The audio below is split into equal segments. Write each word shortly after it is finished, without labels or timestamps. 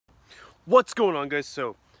What's going on, guys?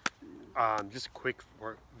 So just a quick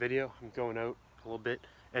video. I'm going out a little bit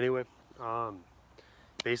anyway.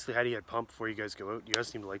 Basically how do you get pumped before you guys go out. You guys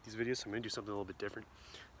seem to like these videos, so I'm gonna do something a little bit different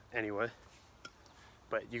anyway,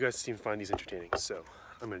 but you guys seem to find these entertaining, so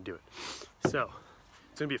I'm gonna do it. So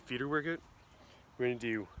it's gonna be a feeder workout. We're gonna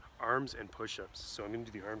do arms and push-ups. So I'm gonna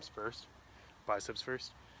do the arms first, biceps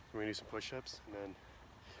first. We're gonna do some push-ups, and then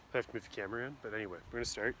I have to move the camera around, but anyway, we're gonna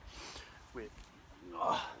start with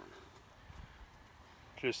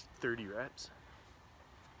just 30 reps.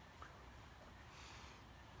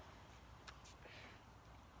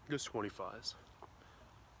 Just 25s.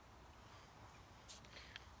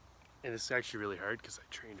 And this is actually really hard because I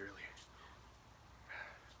trained earlier.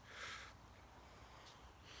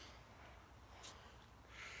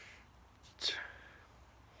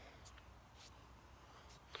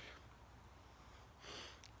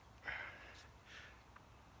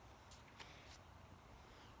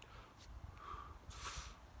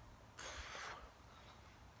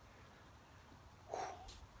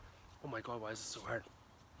 Oh my god, why is this so hard?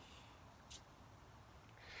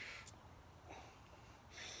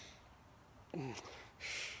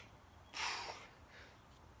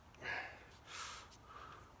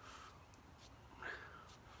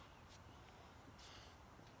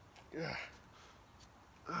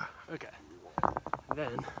 Okay. Then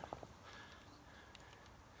I'm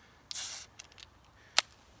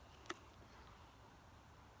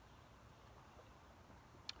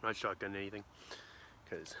not shotgunning anything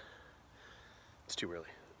because it's too early.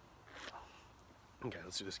 Okay,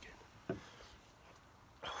 let's do this again.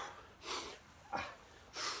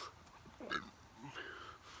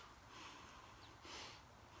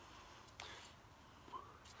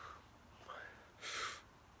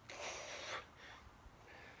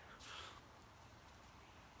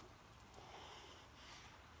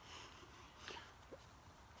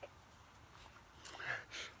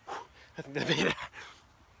 I think that made it.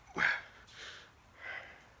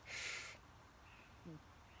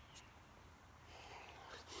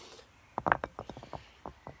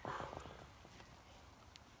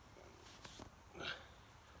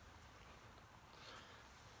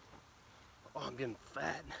 Oh, I'm getting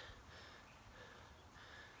fat.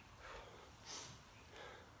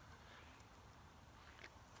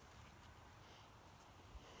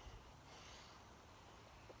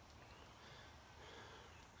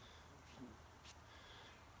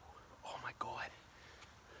 Oh my god.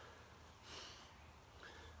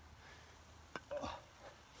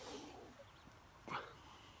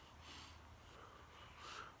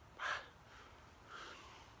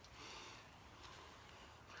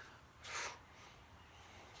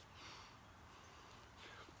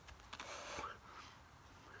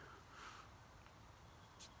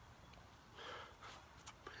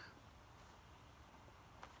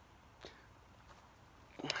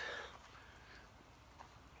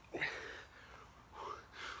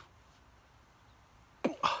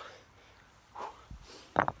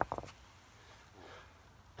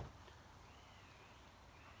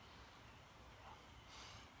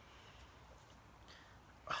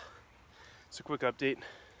 So quick update,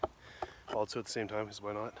 also at the same time, because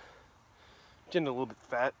why not? Getting a little bit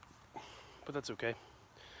fat, but that's okay.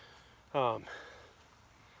 So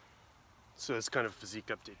it's kind of a physique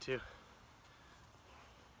update too.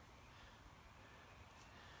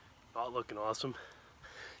 Not looking awesome.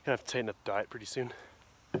 Gonna have to tighten up the diet pretty soon.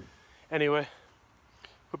 Anyway,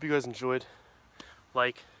 hope you guys enjoyed.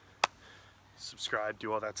 Like, subscribe,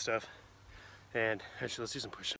 do all that stuff. And actually, let's do some push-ups.